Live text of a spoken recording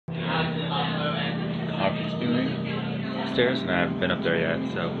doing upstairs, and I haven't been up there yet,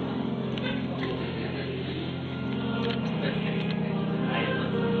 so.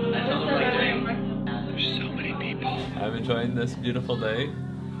 There's so many people. I'm enjoying this beautiful day.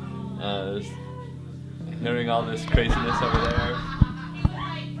 Hearing all this craziness over there.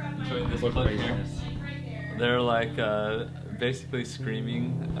 Enjoying this clip here. They're like basically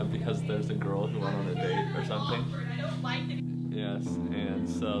screaming because there's a girl who went on a date or something. Yes, and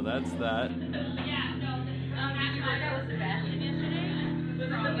so that's that. Did you work out with Sebastian yesterday? Was it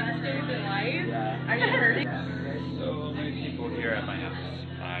the best day of your life? Yeah. Are you hurting? There's so many people here at my house.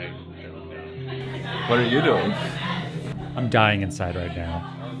 I don't know. What are you doing? I'm dying inside right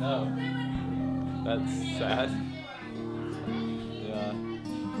now. Oh no. That's sad. Yeah.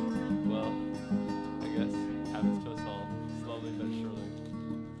 Well, I guess happens to us all, slowly but surely.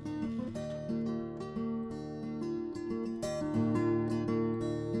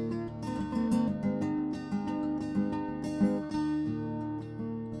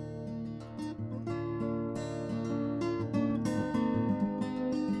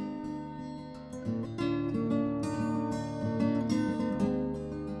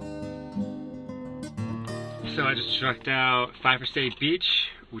 So I just checked out Pfeiffer State Beach,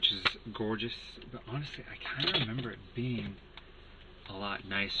 which is gorgeous, but honestly I kind of remember it being a lot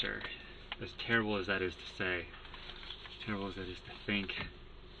nicer. As terrible as that is to say, as terrible as that is to think.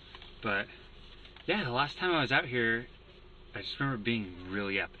 But yeah, the last time I was out here, I just remember it being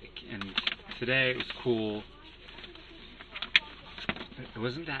really epic. And today it was cool, but it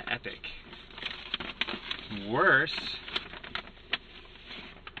wasn't that epic. Worse,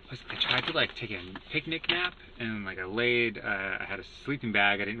 I tried to like take a picnic nap, and like I laid, I had a sleeping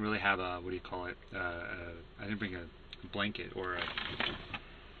bag. I didn't really have a, what do you call it? I didn't bring a blanket or a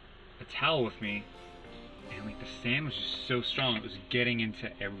towel with me, and like the sand was just so strong. It was getting into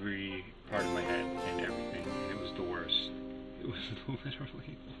every part of my head and everything, and it was the worst. It was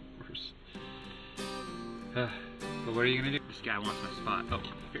literally the worst. But what are you gonna do? This guy wants my spot. Oh,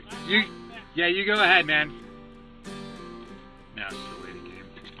 here. Yeah, you go ahead, man. Now it's the waiting game.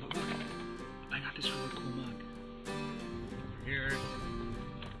 But look, I got this really cool mug. Here.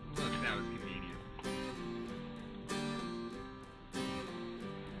 Look, that was convenient.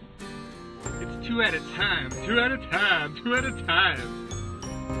 It's 2 at a time, 2 at a time, 2 at a time.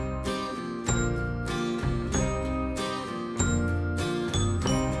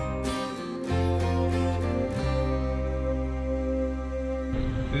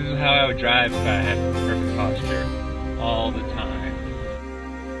 This is how I would drive if I had perfect posture all the time.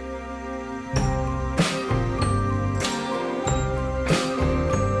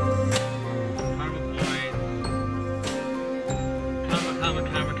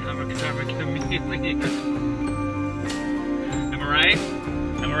 Chameleon. Am I right?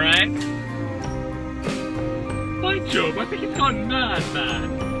 Am I right? Why, Job? I think he's gone mad,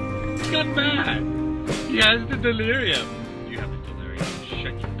 man. He's gone mad. He has the delirium. You have the delirium.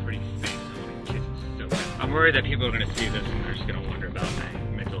 Shut your pretty face. I want to kiss it so bad. I'm worried that people are going to see this and they're just going to wonder about my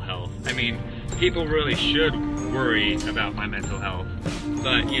mental health. I mean, people really should worry about my mental health.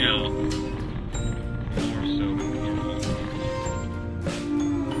 But, you know, more so than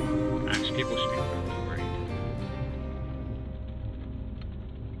people should be worried.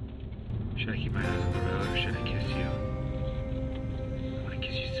 Should I keep my eyes on the road or should I kiss you? I want to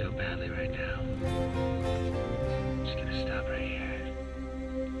kiss you so badly right now. I'm just gonna stop right here.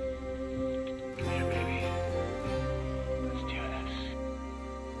 Come here, baby. Let's do this.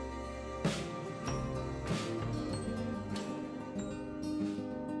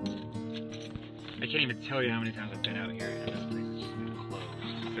 I can't even tell you how many times I've been out here and this place is just been closed.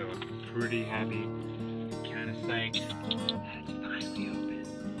 So I'm pretty happy, kind of psyched that it's finally open.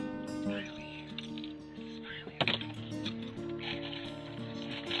 It's finally here. It's finally open.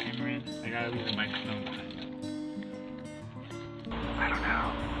 Set the camera in. I gotta leave the microphone behind. I don't know.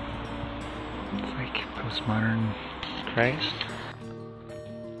 It's like postmodern Christ.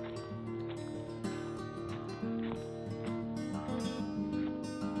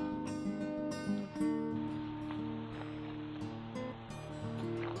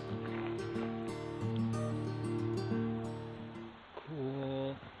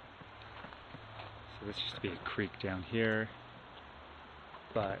 So this used to be a creek down here,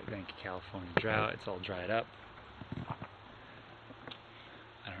 but thank you California drought, it's all dried up.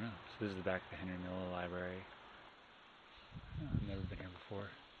 I don't know. So this is the back of the Henry Miller Library. I've never been here before.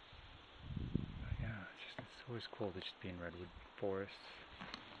 But yeah, it's always cool to just be in redwood forests.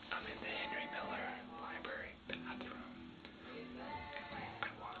 I'm in the Henry Miller Library bathroom. And I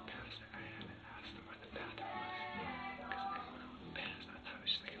walked past it. I haven't asked them where the bathroom was. Because I went past, I thought it was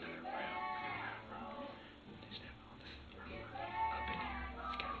just like another room.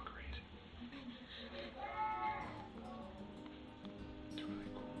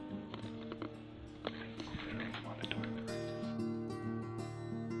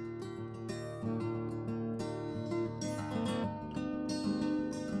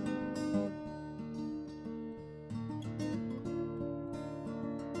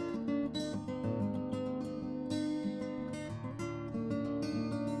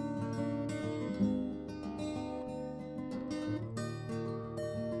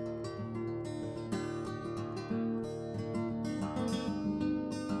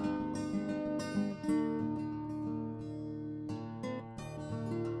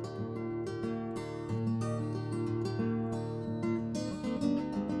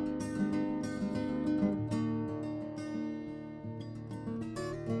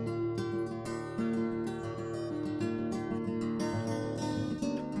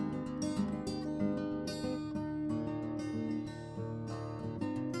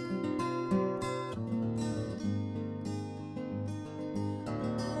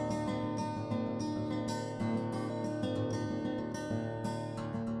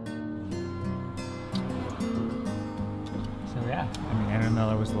 yeah, I mean, Henry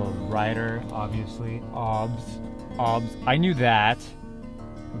Miller was a little writer, obviously. Obs. I knew that.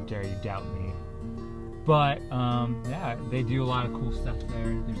 How dare you doubt me? But yeah, they do a lot of cool stuff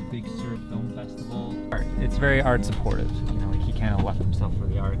there. There's a Big Sur film festival. It's very art supportive. You know, like he kind of left himself for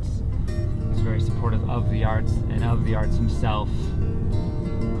the arts. He's very supportive of the arts and of the arts himself.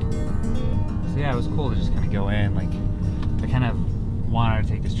 So yeah, it was cool to just kind of go in. Like, I kind of wanted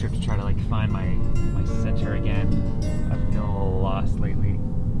to take this trip to try to like find my center again. I've been a little lost lately.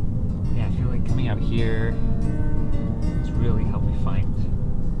 Yeah, I feel like coming out here has really helped me find it.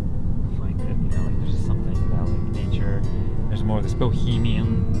 You know, like there's just something about like nature. There's more of this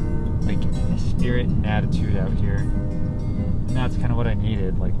bohemian like spirit and attitude out here, and that's kind of what I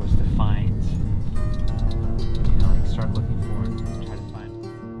needed. Like, was to find, you know, like start looking for it, try to find.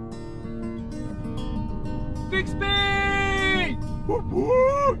 Big speed!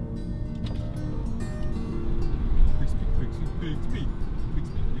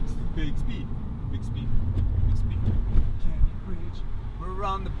 Big speed. Canyon Bridge. We're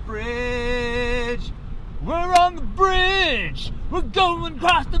on the bridge. We're on the bridge. We're going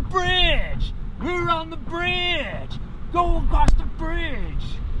across the bridge. We're on the bridge. Going across the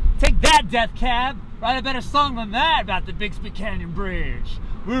bridge. Take that, Death Cab. Write a better song than that about the Bixby Canyon Bridge.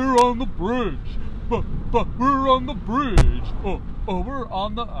 We're on the bridge. But we're on the bridge. Oh, we're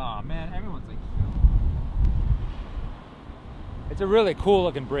on the. Oh man, everyone's like. It's a really cool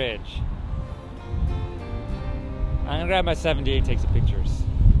looking bridge. I'm gonna grab my 78, take some pictures.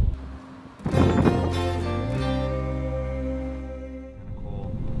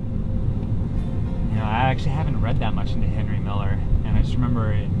 Cool. You know, I actually haven't read that much into Henry Miller, and I just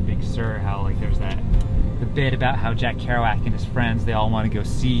remember in Big Sur how like there's the bit about how Jack Keroauc and his friends, they all want to go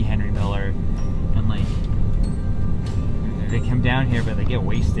see Henry Miller, and like they come down here but they get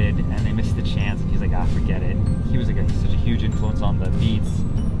wasted and they miss the chance, and he's like, ah, forget it. He was like such a huge influence on the beats.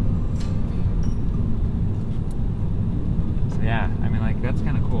 Yeah, I mean, like, that's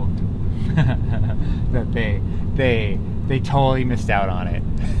kind of cool. That they totally missed out on it.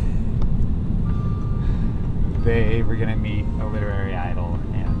 They were gonna meet a literary idol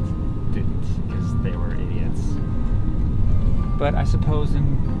and didn't because they were idiots. But I suppose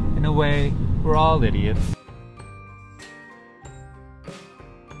in a way, we're all idiots.